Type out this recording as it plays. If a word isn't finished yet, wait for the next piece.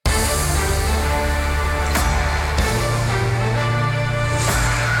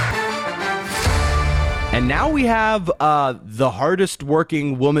And now we have the hardest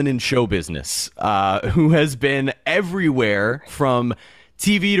working woman in show business, who has been everywhere from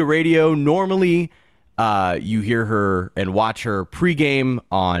TV to radio. Normally, you hear her and watch her pregame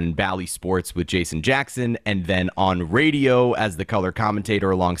on Bally Sports with Jason Jackson and then on radio as the color commentator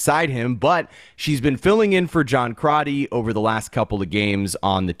alongside him. But she's been filling in for John Crotty over the last couple of games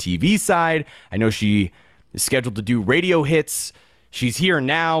on the TV side. I know she is scheduled to do radio hits. She's here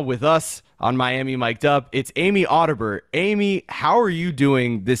now with us on Miami Mic'd Up. It's Amy Audibert. Amy, how are you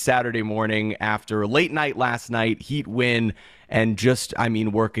doing this Saturday morning after a late night last night, Heat win, and just,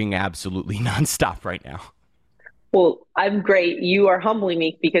 working absolutely nonstop right now? Well, I'm great. You are humbling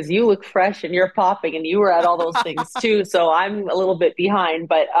me because you look fresh and you're popping and you were at all those things too. So I'm a little bit behind.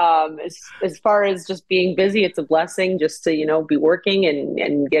 But as far as just being busy, it's a blessing just to, be working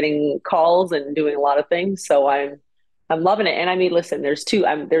and getting calls and doing a lot of things. So I'm loving it. And listen, there's two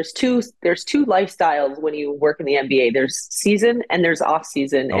lifestyles when you work in the NBA. There's season and there's off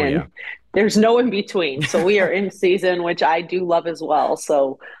season, Oh, and yeah. there's no in between. So we are in season, which I do love as well.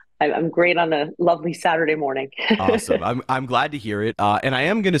 So I'm great on a lovely Saturday morning. Awesome. I'm glad to hear it. And I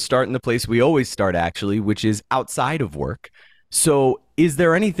am going to start in the place we always start, actually, which is outside of work. So is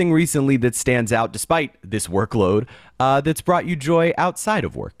there anything recently that stands out, despite this workload, that's brought you joy outside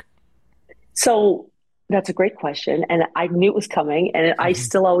of work? So that's a great question. And I knew it was coming, and I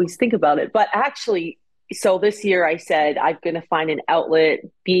still always think about it. But actually, so this year I said I'm going to find an outlet.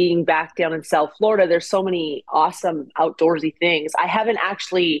 Being back down in South Florida, there's so many awesome outdoorsy things. I haven't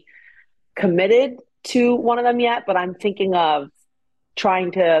actually committed to one of them yet, but I'm thinking of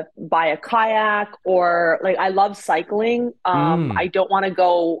trying to buy a kayak, or like, I love cycling. Mm, I don't want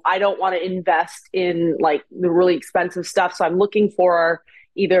to invest in like the really expensive stuff. So I'm looking for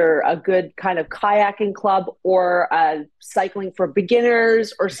either a good kind of kayaking club or cycling for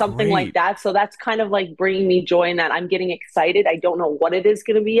beginners or something like great. that. So that's kind of like bringing me joy in that. I'm getting excited. I don't know what it is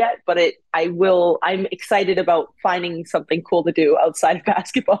going to be yet, but I'm excited about finding something cool to do outside of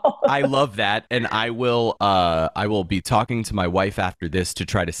basketball. I love that, and I will be talking to my wife after this to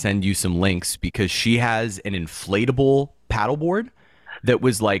try to send you some links because she has an inflatable paddleboard that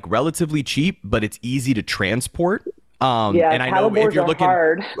was like relatively cheap, but it's easy to transport. Yeah, And I know if paddleboards you're are looking,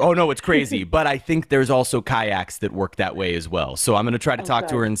 hard. oh no, it's crazy, but I think there's also kayaks that work that way as well. So I'm going to try to talk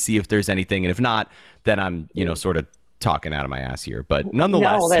to her Okay. and see if there's anything, and if not, then I'm, sort of talking out of my ass here, but No,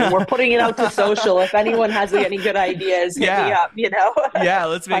 nonetheless. then we're putting it out to social. If anyone has any good ideas, hit me Yeah. up. Yeah,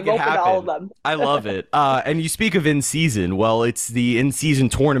 let's make I'm it open to all of happen. them. I love it. And you speak of in season. Well, it's the in season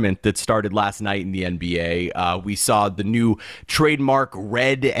tournament that started last night in the NBA. We saw the new trademark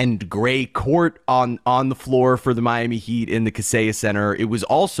red and gray court on the floor for the Miami Heat in the Kaseya Center. It was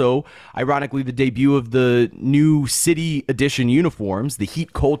also, ironically, the debut of the new City Edition uniforms, the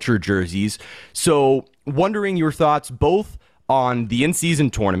Heat Culture jerseys. So, wondering your thoughts both on the in season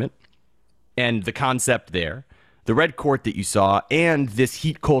tournament and the concept there, the red court that you saw, and this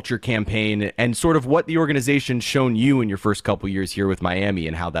Heat Culture campaign, and sort of what the organization's shown you in your first couple years here with Miami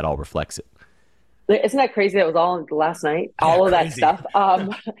and how that all reflects it. Isn't that crazy? That was all last night, Yeah, all of that crazy. stuff.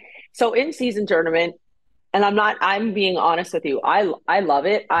 So in season tournament, and I'm being honest with you. I love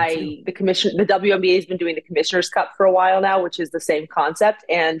it. Me too. The WNBA has been doing the Commissioners Cup for a while now, which is the same concept.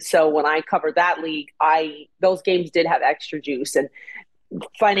 And so when I covered that league, those games did have extra juice, and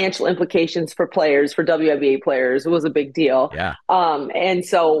financial implications for players, for WNBA players, was a big deal. Yeah. And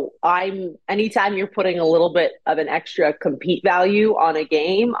so anytime you're putting a little bit of an extra compete value on a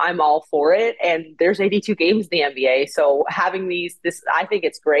game, I'm all for it. And there's 82 games in the NBA. So having I think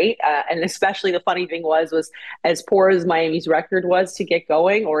it's great. And especially the funny thing was as poor as Miami's record was to get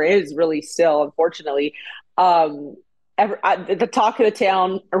going, or is really still, unfortunately, the talk of the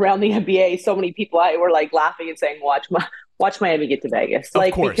town around the NBA, so many people were like laughing and saying, watch Miami get to Vegas. Of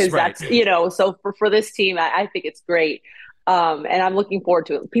Like, course, because right. so for this team, I think it's great. And I'm looking forward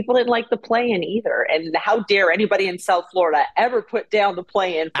to it. People didn't like the play-in either. And how dare anybody in South Florida ever put down the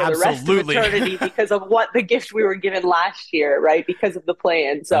play-in for the rest of Absolutely. eternity because of what the gift we were given last year, right? Because of the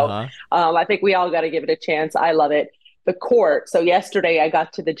play-in. So Uh-huh. I think we all got to give it a chance. I love it. The court. So yesterday I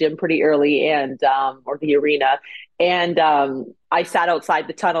got to the gym pretty early, and or the arena, and I sat outside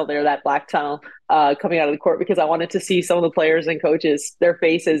the tunnel there, that black tunnel, coming out of the court, because I wanted to see some of the players and coaches, their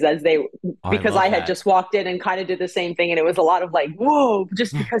faces I because love I had that. just walked in and kind of did the same thing, and it was a lot of like, whoa,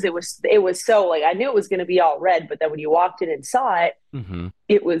 just because it was so, like, I knew it was going to be all red, but then when you walked in and saw it, Hmm.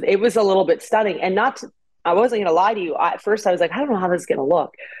 it was a little bit stunning, and I wasn't going to lie to you. At first, I was like, I don't know how this is going to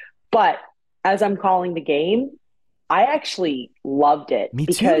look, but as I'm calling the game, I actually loved it Me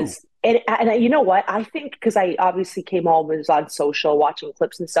too. because, and you know what? I think because I obviously came home and was on social watching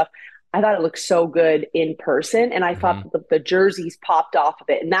clips and stuff. I thought it looked so good in person, and I Hmm. thought the jerseys popped off of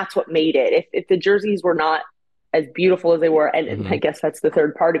it, and that's what made it. If the jerseys were not as beautiful as they were, and I Hmm. guess that's the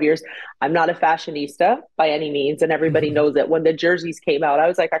third part of yours. I'm not a fashionista by any means, and everybody knows it. When the jerseys came out, I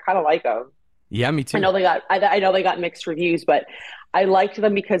was like, I kind of like them. Yeah, me I too. know they got, I know they got mixed reviews, but I liked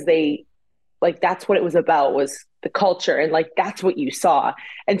them because they like that's what it was about was the culture and like that's what you saw.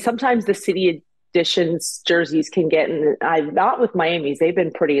 And sometimes the city editions jerseys can get, and I'm not with Miami's, they've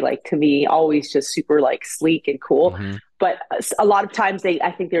been pretty like to me always just super like sleek and cool, Hmm. but a lot of times they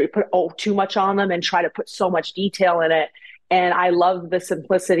I think they put too much on them and try to put so much detail in it. And I love the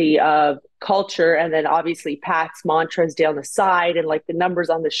simplicity of culture, and then obviously Pat's mantras down the side and like the numbers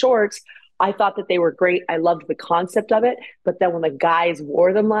on the shorts. I thought that they were great. I loved the concept of it. But then when the guys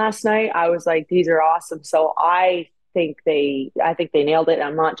wore them last night, I was like, these are awesome. So I think they nailed it.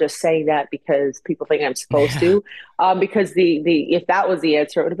 I'm not just saying that because people think I'm supposed Yeah. to. Because the if that was the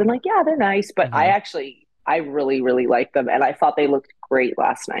answer, it would have been like, yeah, they're nice. But Hmm. I really, really liked them, and I thought they looked great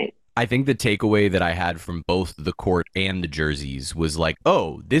last night. I think the takeaway that I had from both the court and the jerseys was like,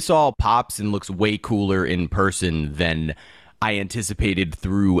 oh, this all pops and looks way cooler in person than I anticipated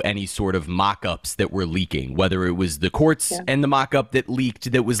through any sort of mock ups that were leaking, whether it was the courts Yeah. and the mock up that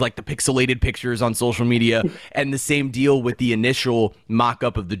leaked that was like the pixelated pictures on social media, and the same deal with the initial mock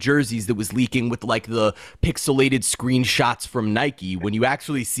up of the jerseys that was leaking with like the pixelated screenshots from Nike. When you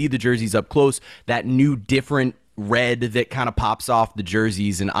actually see the jerseys up close, that new different red that kind of pops off the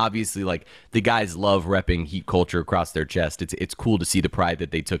jerseys, and obviously like the guys love repping Heat culture across their chest. It's cool to see the pride that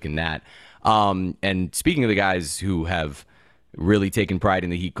they took in that. And speaking of the guys who have really taken pride in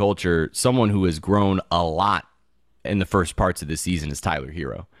the Heat culture, someone who has grown a lot in the first parts of the season is Tyler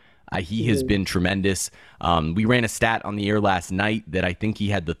Herro. He has Mhm. been tremendous. We ran a stat on the air last night that I think he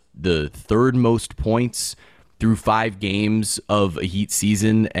had the third most points through 5 games of a Heat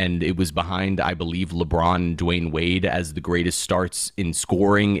season, and it was behind, I believe, LeBron and Dwayne Wade as the greatest starts in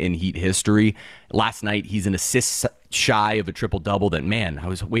scoring in Heat history. Last night, he's an assist shy of a triple-double that, man, I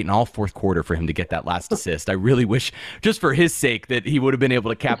was waiting all fourth quarter for him to get that last assist. I really wish, just for his sake, that he would have been able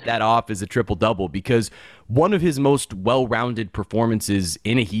to cap that off as a triple-double, because one of his most well-rounded performances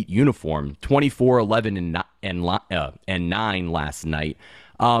in a Heat uniform, 24, 11, and 9 last night.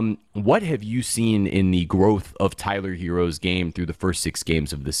 What have you seen in the growth of Tyler Hero's game through the first 6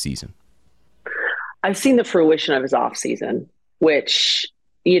 games of this season? I've seen the fruition of his off season, which,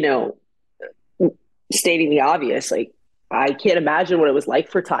 you know, stating the obvious, like I can't imagine what it was like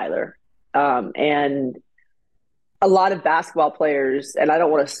for Tyler. And a lot of basketball players, and I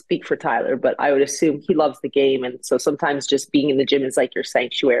don't want to speak for Tyler, but I would assume he loves the game. And so sometimes just being in the gym is like your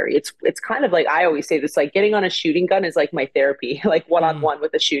sanctuary. It's kind of like I always say this, like getting on a shooting gun is like my therapy, like one on Mm. one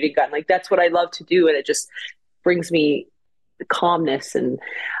with a shooting gun. Like that's what I love to do. And it just brings me calmness and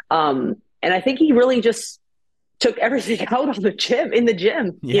I think he really just took everything out on the gym in the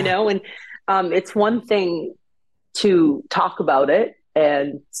gym, Yeah. and it's one thing to talk about it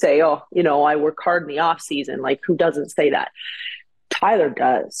and say, oh, I work hard in the off season. Like who doesn't say that? Tyler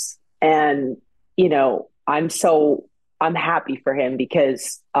does. And, I'm happy for him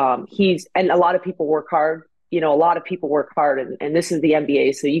because and a lot of people work hard. A lot of people work hard, and this is the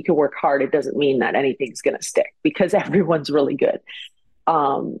NBA. So you can work hard. It doesn't mean that anything's going to stick because everyone's really good.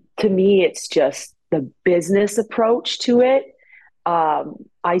 To me, it's just the business approach to it.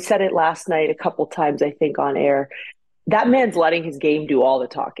 I said it last night a couple times, I think, on air. That man's letting his game do all the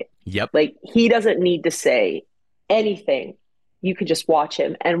talking. Yep. Like he doesn't need to say anything. You could just watch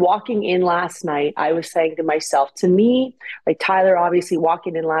him. And walking in last night, I was saying to myself, to me, like Tyler, obviously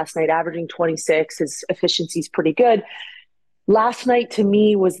walking in last night, averaging 26, his efficiency is pretty good. Last night to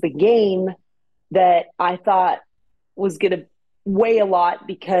me was the game that I thought was going to weigh a lot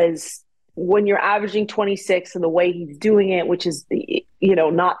because when you're averaging 26 and the way he's doing it, which is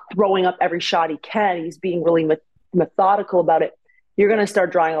not throwing up every shot he can, he's being really methodical about it. You're going to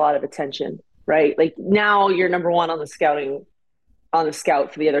start drawing a lot of attention, right? Like now you're number one on the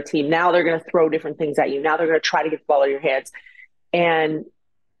scout for the other team. Now they're going to throw different things at you. Now they're going to try to get the ball out of your hands. And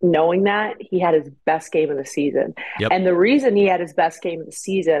knowing that, he had his best game of the season. Yep. And the reason he had his best game of the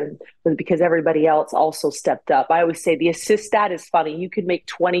season was because everybody else also stepped up. I always say the assist stat is funny. You could make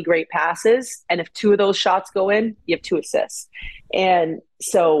 20 great passes, and if 2 of those shots go in, you have 2 assists. And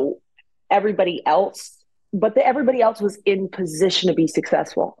so everybody else was in position to be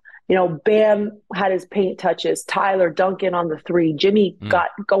successful. Bam had his paint touches, Tyler Duncan on the 3, Jimmy got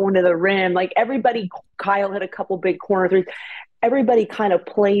going to the rim. Like everybody, Kyle hit a couple big corner threes. Everybody kind of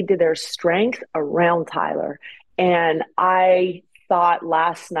played to their strength around Tyler. And I thought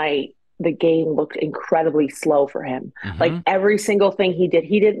last night the game looked incredibly slow for him. Like Mm-hmm. every single thing he did,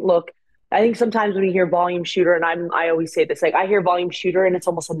 he didn't look I think sometimes when you hear volume shooter, and I always say this, like I hear volume shooter and it's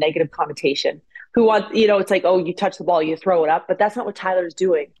almost a negative connotation. Who want, it's like, oh, you touch the ball, you throw it up, but that's not what Tyler's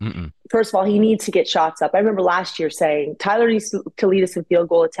doing. Mm-mm. First of all, he needs to get shots up. I remember last year saying Tyler needs to lead us in field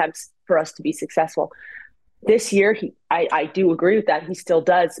goal attempts for us to be successful. This year, I do agree with that. He still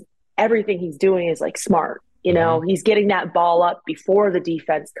does. Everything he's doing is like smart. Mm-hmm. He's getting that ball up before the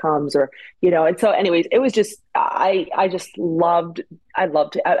defense comes, or and so anyways, it was just I just loved it. I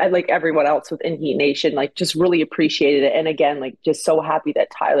like everyone else within Heat Nation, like just really appreciated it. And again, like just so happy that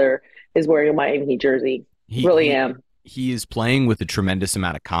Tyler is wearing a Miami Heat jersey. He Really he am. he is playing with a tremendous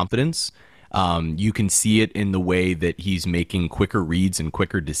amount of confidence. You can see it in the way that he's making quicker reads and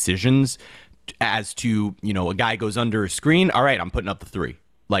quicker decisions as to, a guy goes under a screen. All right, I'm putting up the three.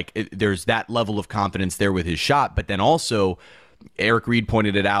 Like there's that level of confidence there with his shot. But then also, Eric Reed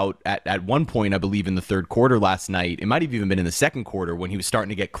pointed it out at one point, I believe in the third quarter last night. It might have even been in the second quarter when he was starting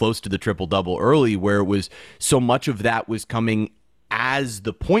to get close to the triple double early, where it was so much of that was coming as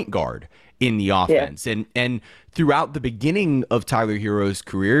the point guard in the offense. Yeah. And throughout the beginning of Tyler Herro's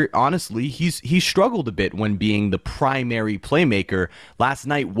career, honestly, he's struggled a bit when being the primary playmaker. Last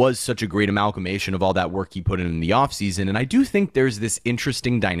night was such a great amalgamation of all that work he put in the offseason. And I do think there's this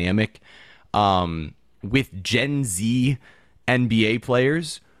interesting dynamic with Gen Z NBA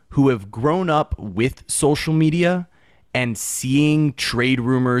players who have grown up with social media and seeing trade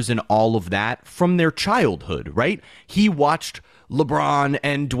rumors and all of that from their childhood, right? He watched LeBron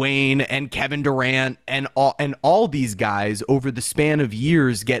and Dwayne and Kevin Durant and all these guys over the span of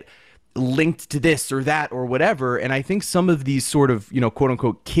years get linked to this or that or whatever. And I think some of these sort of, quote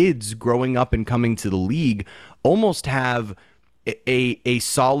unquote kids growing up and coming to the league almost have a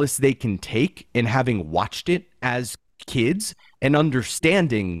solace they can take in having watched it as kids and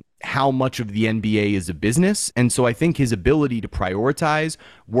understanding how much of the NBA is a business. And so I think his ability to prioritize,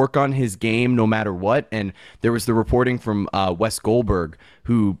 work on his game no matter what. And there was the reporting from Wes Goldberg,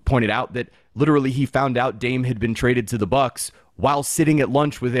 who pointed out that literally he found out Dame had been traded to the Bucks while sitting at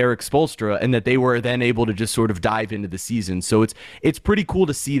lunch with Eric Spoelstra, and that they were then able to just sort of dive into the season. So it's pretty cool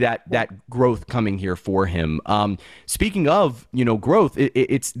to see that growth coming here for him. Speaking of growth,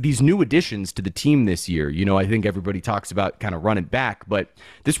 it's these new additions to the team this year. I think everybody talks about kind of run it back, but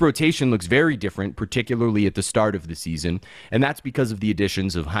this rotation looks very different, particularly at the start of the season, and that's because of the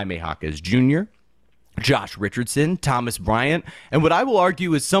additions of Jaime Jaquez Jr., Josh Richardson, Thomas Bryant, and what I will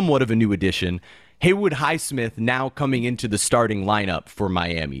argue is somewhat of a new addition, Haywood Highsmith, now coming into the starting lineup for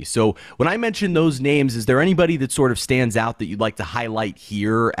Miami. So when I mention those names, is there anybody that sort of stands out that you'd like to highlight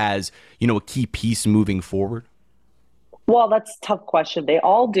here as, a key piece moving forward? Well, that's a tough question. They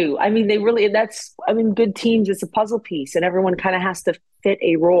all do. I mean, good teams, it's a puzzle piece and everyone kind of has to fit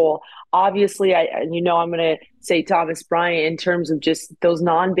a role. Obviously, I'm going to say Thomas Bryant in terms of just those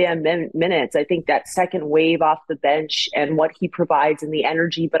non-Bam minutes. I think that second wave off the bench and what he provides and the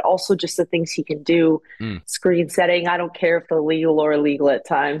energy, but also just the things he can do. Screen setting. I don't care if they're legal or illegal at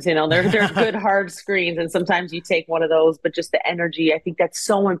times. They're good, hard screens. And sometimes you take one of those, but just the energy, I think that's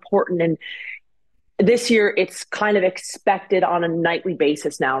so important. And this year it's kind of expected on a nightly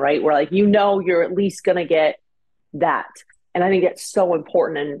basis now, right? Where you're at least going to get that. And I think that's so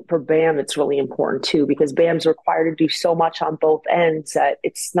important. And for Bam, it's really important too, because Bam's required to do so much on both ends that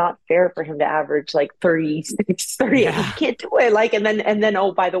it's not fair for him to average like 36, 38. Yeah. He can't do it. And then,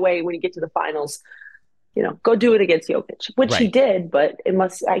 oh, by the way, when you get to the finals, go do it against Jokic, which He did, but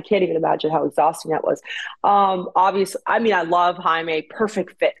I can't even imagine how exhausting that was. Obviously, I mean, I love Jaime,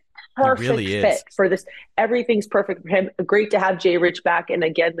 perfect fit for this. Everything's perfect for him. Great to have Jay Rich back. And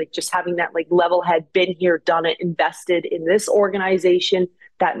again, just having that level head, been here, done it, invested in this organization,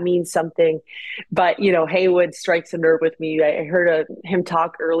 that means something. But, Haywood strikes a nerve with me. I heard him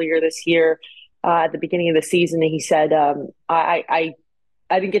talk earlier this year at the beginning of the season. And he said, I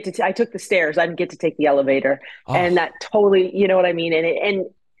didn't get to, I took the stairs. I didn't get to take the elevator. Oh. And that totally, you know what I mean? And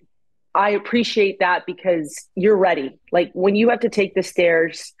I appreciate that because you're ready. When you have to take the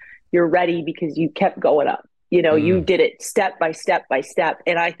stairs, you're ready because you kept going up. You did it step by step by step.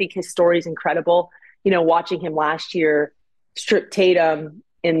 And I think his story is incredible. Watching him last year strip Tatum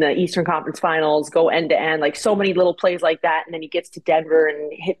in the Eastern Conference Finals, go end to end, so many little plays like that. And then he gets to Denver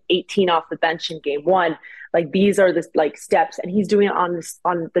and hit 18 off the bench in game one. These are the steps, and he's doing it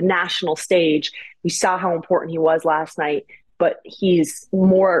on the national stage. We saw how important he was last night, but he's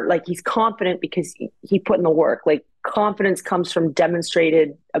more he's confident because he put in the work. Confidence comes from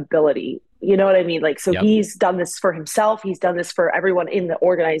demonstrated ability. You know what I mean? Yep. He's done this for himself. He's done this for everyone in the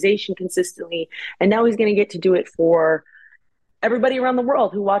organization consistently. And now he's going to get to do it for everybody around the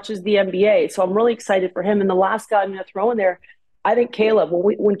world who watches the NBA. So I'm really excited for him. And the last guy I'm going to throw in there, I think Caleb,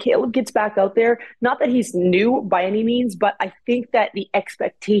 when Caleb gets back out there, not that he's new by any means, but I think that the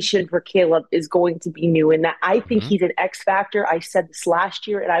expectation for Caleb is going to be new, and that I think Hmm. he's an X factor. I said this last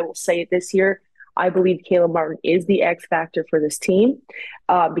year, and I will say it this year. I believe Caleb Martin is the X factor for this team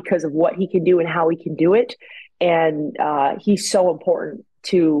because of what he can do and how he can do it, and he's so important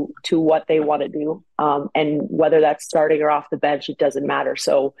to what they want to do, and whether that's starting or off the bench, it doesn't matter.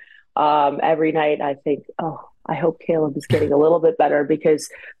 So every night I think, oh, I hope Caleb is getting a little bit better because,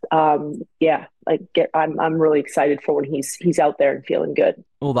 yeah, I'm really excited for when he's out there and feeling good.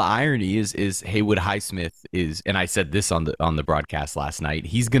 Well, the irony is Haywood Highsmith is, and I said this on the broadcast last night.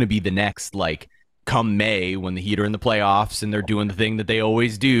 He's going to be the next, like, come May when the Heat are in the playoffs and they're doing the thing that they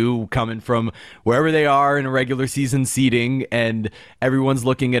always do, coming from wherever they are in a regular season seating, and everyone's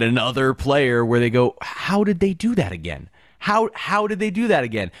looking at another player where they go, how did they do that again? How did they do that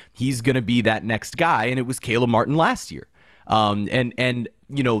again? He's going to be that next guy, and it was Caleb Martin last year. And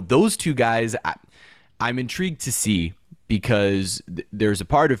those two guys, I'm intrigued to see because there's a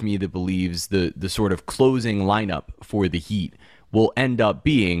part of me that believes the sort of closing lineup for the Heat will end up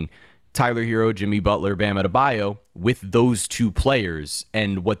being Tyler Herro, Jimmy Butler, Bam Adebayo with those two players,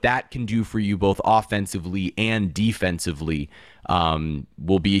 and what that can do for you both offensively and defensively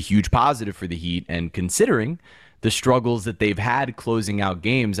will be a huge positive for the Heat. And considering the struggles that they've had closing out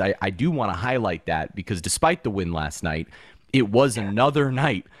games, I do want to highlight that because despite the win last night, it was another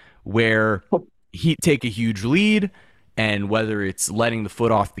night where Heat take a huge lead, and whether it's letting the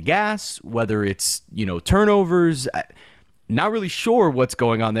foot off the gas, whether it's turnovers, not really sure what's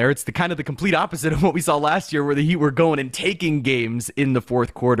going on there. It's the kind of the complete opposite of what we saw last year, where the Heat were going and taking games in the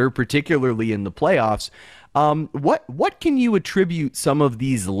fourth quarter, particularly in the playoffs. What can you attribute some of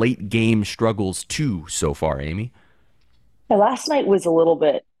these late game struggles to so far, Amy? Last night was a little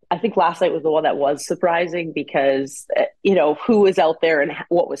bit. I think last night was the one that was surprising because who was out there and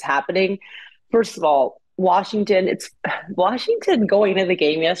what was happening. First of all, Washington. It's Washington going into the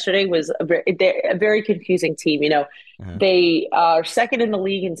game yesterday was a very confusing team. Uh-huh. They are second in the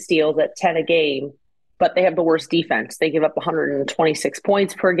league in steals at 10 a game, but they have the worst defense. They give up 126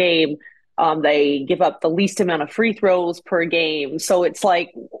 points per game. They give up the least amount of free throws per game. So it's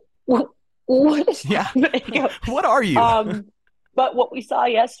like, what is Yeah. happening? What are you? But what we saw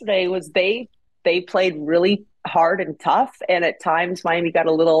yesterday was they played really hard and tough, and at times Miami got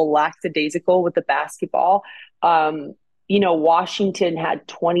a little lackadaisical with the basketball. Washington had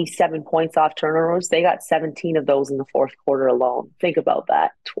 27 points off turnovers. They got 17 of those in the fourth quarter alone. Think about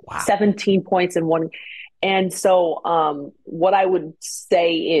that. Wow. 17 points in one. And so what I would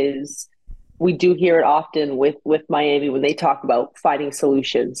say is we do hear it often with Miami when they talk about finding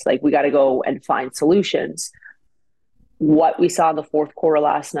solutions. Like, we got to go and find solutions. What we saw in the fourth quarter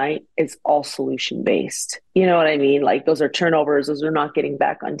last night is all solution based. You know what I mean? Like, those are turnovers. Those are not getting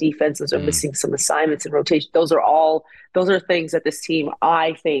back on defense. Those are missing some assignments and rotation. Those are things that this team,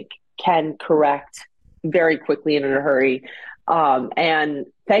 I think, can correct very quickly and in a hurry. And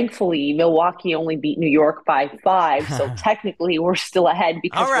thankfully, Milwaukee only beat New York by 5. So technically we're still ahead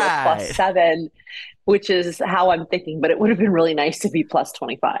because All we're right. +7, which is how I'm thinking. But it would have been really nice to be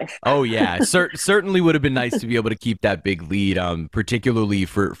 +25. Oh yeah, certainly would have been nice to be able to keep that big lead. Particularly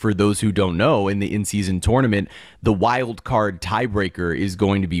for those who don't know, in the in-season tournament, the wild card tiebreaker is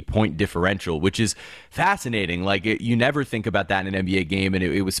going to be point differential, which is fascinating. Like, you never think about that in an NBA game, and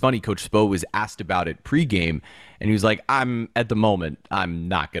it was funny. Coach Spo was asked about it pregame, and he was like, "I'm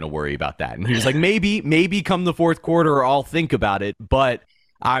not going to worry about that." And he was like, "Maybe come the fourth quarter, I'll think about it, but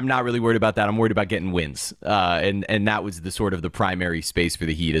I'm not really worried about that. I'm worried about getting wins." And that was the sort of the primary space for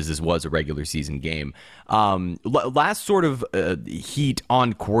the Heat, as this was a regular season game. Last sort of Heat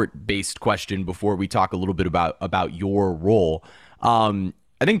on court based question before we talk a little bit about your role.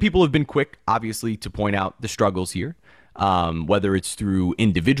 I think people have been quick, obviously, to point out the struggles here. Whether it's through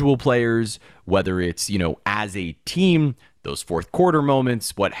individual players, whether it's, as a team, those fourth quarter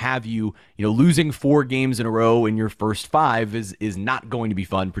moments, what have you. Losing 4 games in a row in your first 5 is not going to be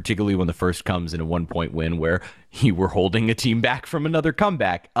fun, particularly when the first comes in a 1-point win where you were holding a team back from another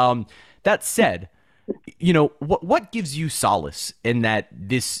comeback. That said, what gives you solace in that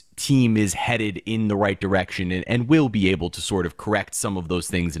this team is headed in the right direction and will be able to sort of correct some of those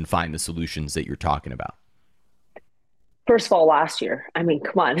things and find the solutions that you're talking about? First of all, last year, I mean,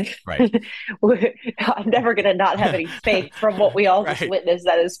 come on. Right. I'm never going to not have any faith from what we all just Right. witnessed.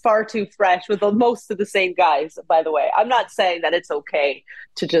 That is far too fresh with most of the same guys, by the way. I'm not saying that it's okay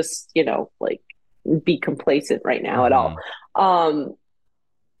to just, like, be complacent right now at all. Mhm.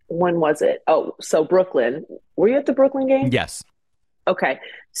 When was it? Oh, so Brooklyn. Were you at the Brooklyn game? Yes. Okay.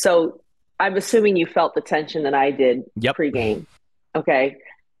 So I'm assuming you felt the tension that I did Yep. pregame. Okay.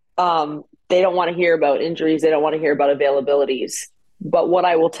 They don't want to hear about injuries. They don't want to hear about availabilities. But what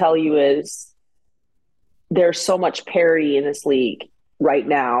I will tell you is there's so much parity in this league right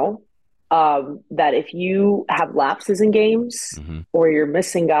now, that if you have lapses in games Hmm. or you're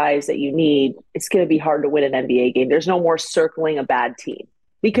missing guys that you need, it's going to be hard to win an NBA game. There's no more circling a bad team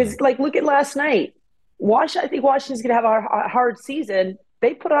because, like, look at last night. I think Washington's going to have a hard season.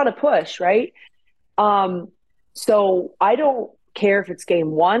 They put on a push, right? Um, so I don't care if it's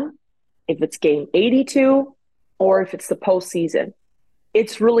game one, if it's game 82, or if it's the postseason.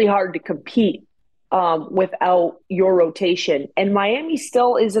 It's really hard to compete without your rotation. And Miami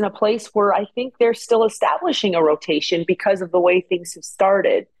still is in a place where I think they're still establishing a rotation because of the way things have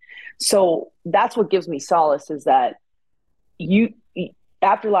started. So that's what gives me solace is that you,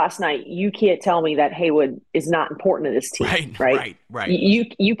 after last night, you can't tell me that Haywood is not important to this team, Right, right? right, right.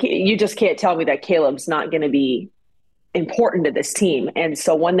 You just can't tell me that Caleb's not going to be important to this team. And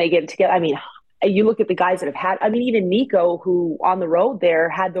so when they get together, I mean, you look at the guys that have had, I mean, even Nico, who on the road there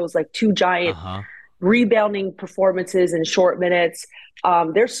had those like two giant Uh-huh. rebounding performances in short minutes.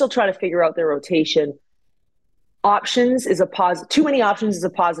 They're still trying to figure out their rotation. Options is a positive. Too many options is a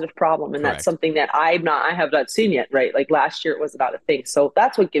positive problem, and that's Correct. something that I have not seen yet. Right, like last year it was not a thing. So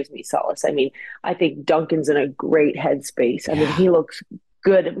that's what gives me solace. I mean, I think Duncan's in a great headspace. I mean, Yeah. he looks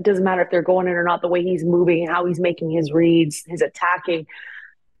good. It doesn't matter if they're going in or not. The way he's moving, how he's making his reads, his attacking.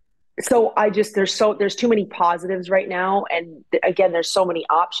 So there's too many positives right now, and again, there's so many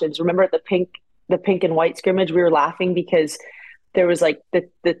options. Remember at the pink and white scrimmage, we were laughing because there was like the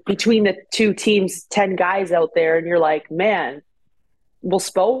between the two teams, 10 guys out there, and you're like, man, will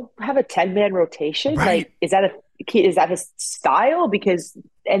Spo have a 10-man rotation? Right. Like, is that his style? Because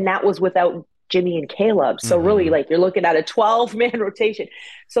and that was without Jimmy and Caleb. So really, Hmm. like you're looking at a 12-man rotation.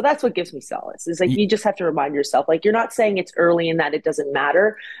 So that's what gives me solace. Is like you just have to remind yourself, like you're not saying it's early and that it doesn't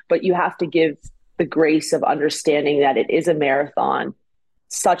matter, but you have to give the grace of understanding that it is a marathon,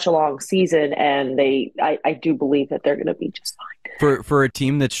 such a long season, and I do believe that they're going to be just For a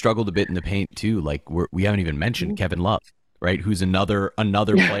team that struggled a bit in the paint too, like we haven't even mentioned fine. Kevin Love, right? Who's another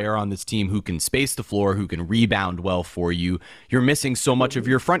player on this team who can space the floor, who can rebound well for you. You're missing so much of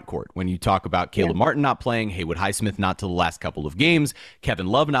your front court when you talk about Yeah. Caleb Martin not playing, Haywood Highsmith not to the last couple of games, Kevin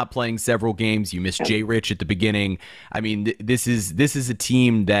Love not playing several games. You missed Yeah. Jay Rich at the beginning. I mean, this is a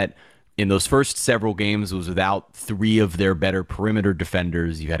team that in those first several games was without three of their better perimeter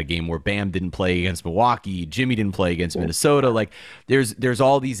defenders. You had a game where Bam didn't play against Milwaukee, Jimmy didn't play against Minnesota. Like there's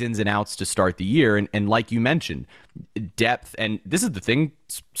all these ins and outs to start the year, and like you mentioned, depth. And this is the thing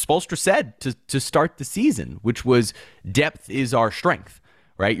Spoelstra said to start the season, which was depth is our strength.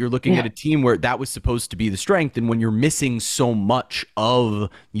 Right, you're looking at Yeah. a team where that was supposed to be the strength, and when you're missing so much of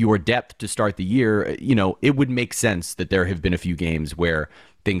your depth to start the year, it would make sense that there have been a few games where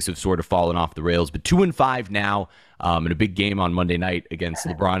things have sort of fallen off the rails. But 2-5 now, in a big game on Monday night against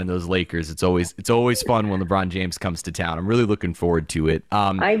LeBron and those Lakers. It's always fun when LeBron James comes to town. I'm really looking forward to it.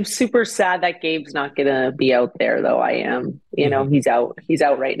 I'm super sad that Gabe's not gonna be out there though. I am. Mhm. He's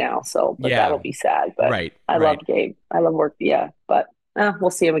out right now. So but Yeah, that'll be sad. But right, I love right. Gabe. I love work. Yeah. But we'll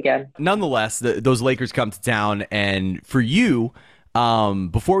see him again. Nonetheless, those Lakers come to town, and for you,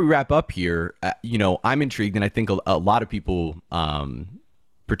 before we wrap up here, I'm intrigued, and I think a lot of people,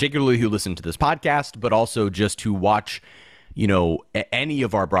 particularly who listen to this podcast, but also just who watch, any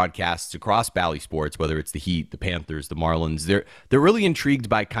of our broadcasts across Bally Sports, whether it's the Heat, the Panthers, the Marlins, they're really intrigued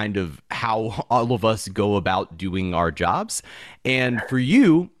by kind of how all of us go about doing our jobs, and for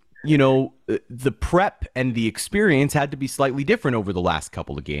you. The prep and the experience had to be slightly different over the last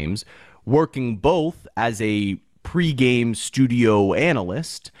couple of games, working both as a pregame studio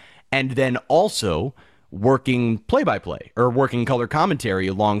analyst and then also working play-by-play or working color commentary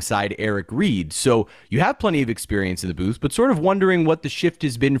alongside Eric Reed. So you have plenty of experience in the booth, but sort of wondering what the shift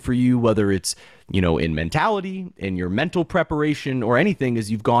has been for you, whether it's, in mentality, in your mental preparation, or anything as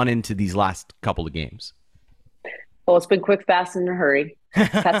you've gone into these last couple of games. Well, it's been quick, fast, and in a hurry.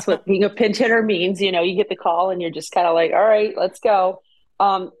 That's what being a pinch hitter means. You get the call and you're just kind of like, all right, let's go.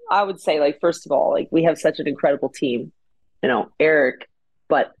 I would say, like, first of all, like we have such an incredible team, Eric,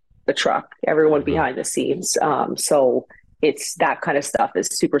 but the truck, everyone Mhm. behind the scenes. So it's that kind of stuff is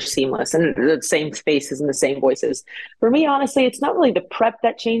super seamless and the same faces and the same voices. For me, honestly, it's not really the prep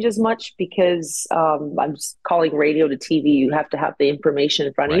that changes much because I'm just calling radio to TV. You have to have the information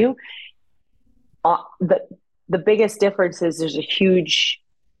in front of Right. you. The biggest difference is there's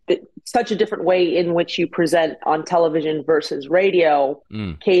such a different way in which you present on television versus radio,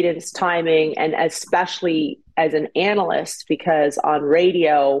 Mm. cadence, timing, and especially as an analyst, because on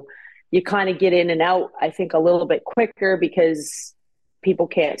radio, you kind of get in and out, I think, a little bit quicker because people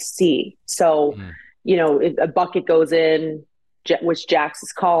can't see. So, Mhm. if a bucket goes in, which Jax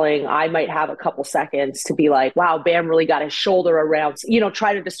is calling, I might have a couple seconds to be like, wow, Bam really got his shoulder around,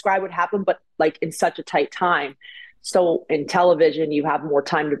 try to describe what happened, but like in such a tight time. So in television, you have more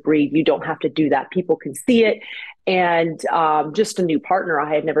time to breathe. You don't have to do that. People can see it. And just a new partner.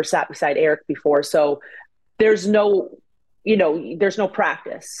 I had never sat beside Eric before. So there's no, there's no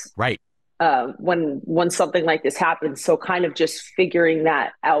practice Right. when something like this happens. So kind of just figuring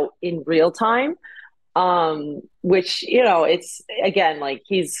that out in real time, which it's again like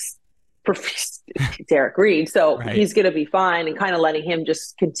he's Derek Reed, so Right. he's going to be fine, and kind of letting him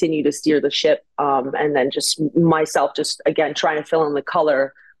just continue to steer the ship, and then just myself, just again trying to fill in the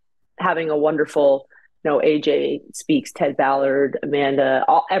color, having a wonderful. AJ speaks, Ted Ballard, Amanda,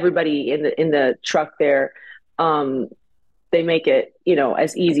 everybody in the truck there. They make it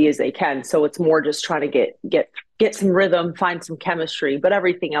as easy as they can, so it's more just trying to get some rhythm, find some chemistry, but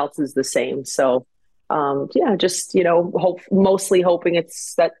everything else is the same. So just mostly hoping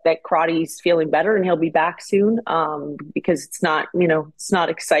it's that Crotty's feeling better and he'll be back soon, because it's not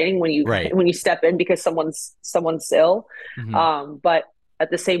exciting when you Right. when you step in because someone's ill. Mhm. But at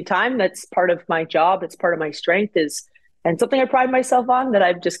the same time, that's part of my job, it's part of my strength, is and something I pride myself on, that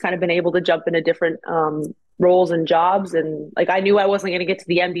I've just kind of been able to jump into different roles and jobs. And like I knew I wasn't going to get to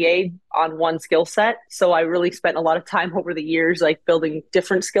the NBA on one skill set, so I really spent a lot of time over the years like building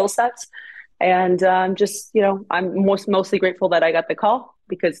different skill sets. And just I'm mostly grateful that I got the call,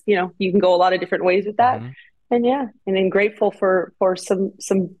 because you can go a lot of different ways with that. Mhm. And yeah, and then grateful for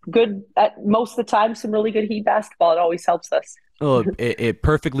some good, at most of the time, some really good Heat basketball. It always helps us. Well, it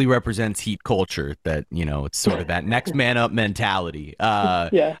perfectly represents Heat culture, that, it's sort of that next man up mentality.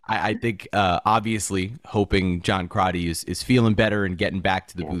 Yeah, I think, obviously, hoping John Crotty is feeling better and getting back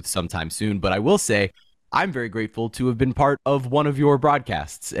to the yeah. booth sometime soon. But I will say, I'm very grateful to have been part of one of your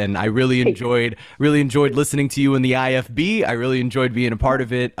broadcasts, and I Hey, really enjoyed listening to you in the IFB. I really enjoyed being a part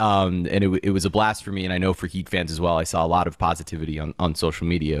of it, and it was a blast for me, and I know for Heat fans as well. I saw a lot of positivity on social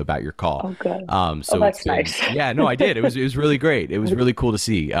media about your call. oh, good. Oh, So it's that's been, nice. yeah, no, I did. It was really great. It was really cool to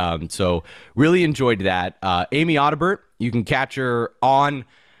see. So really enjoyed that. Amy Audibert, you can catch her on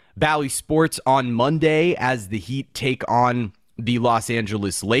Bally Sports on Monday as the Heat take on the Los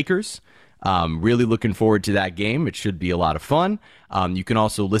Angeles Lakers. Really looking forward to that game. It should be a lot of fun. You can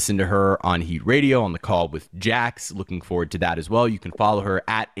also listen to her on Heat Radio on the call with Jax. Looking forward to that as well. You can follow her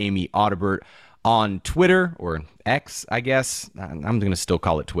at Amy Audibert on Twitter, or X, I guess. I'm going to still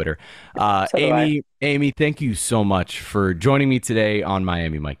call it Twitter. So do I. Amy, thank you so much for joining me today on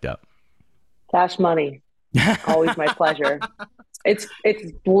Miami Mic'd Up. Cash Money, always my pleasure. It's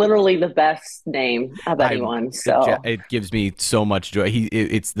literally the best name of I'm anyone. So it gives me so much joy.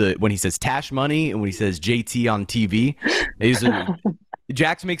 It's the when he says Tash Money and when he says JT on TV.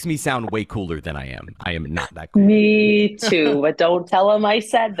 Jax makes me sound way cooler than I am. I am not that cool. me too, but don't tell him I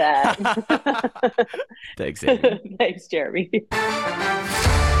said that. Thanks, Amy. Thanks, Jeremy.